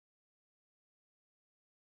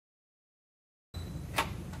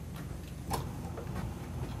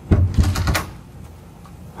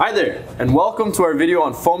Hi there, and welcome to our video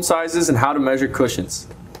on foam sizes and how to measure cushions.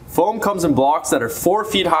 Foam comes in blocks that are 4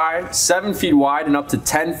 feet high, 7 feet wide, and up to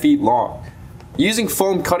 10 feet long. Using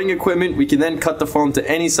foam cutting equipment, we can then cut the foam to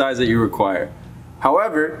any size that you require.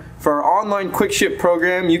 However, for our online quick ship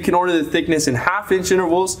program, you can order the thickness in half-inch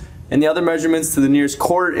intervals and the other measurements to the nearest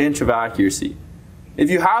quarter inch of accuracy. If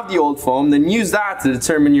you have the old foam, then use that to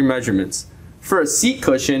determine your measurements. For a seat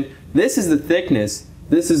cushion, this is the thickness,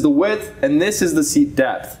 this is the width, and this is the seat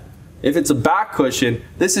depth. If it's a back cushion,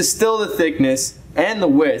 this is still the thickness and the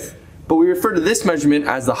width, but we refer to this measurement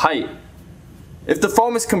as the height. If the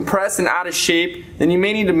foam is compressed and out of shape, then you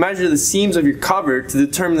may need to measure the seams of your cover to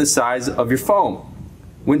determine the size of your foam.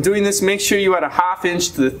 When doing this, make sure you add a ½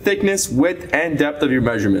 inch to the thickness, width, and depth of your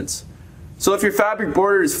measurements. So if your fabric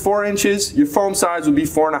border is 4 inches, your foam size would be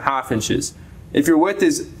 4½ inches. If your width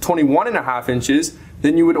is 21½ inches,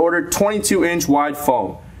 then you would order 22-inch wide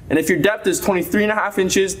foam. And if your depth is 23½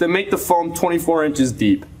 inches, then make the foam 24 inches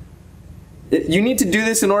deep. You need to do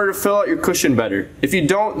this in order to fill out your cushion better. If you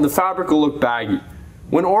don't, the fabric will look baggy.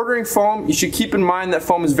 When ordering foam, you should keep in mind that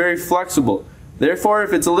foam is very flexible. Therefore,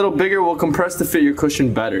 if it's a little bigger, it will compress to fit your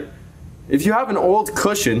cushion better. If you have an old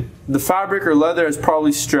cushion, the fabric or leather is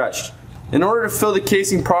probably stretched. In order to fill the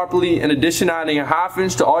casing properly, in addition to adding a ½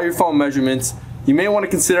 inch to all your foam measurements, you may want to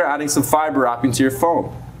consider adding some fiber wrapping to your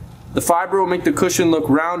foam. The fiber will make the cushion look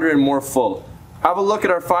rounder and more full. Have a look at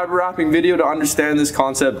our fiber wrapping video to understand this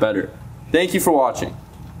concept better. Thank you for watching.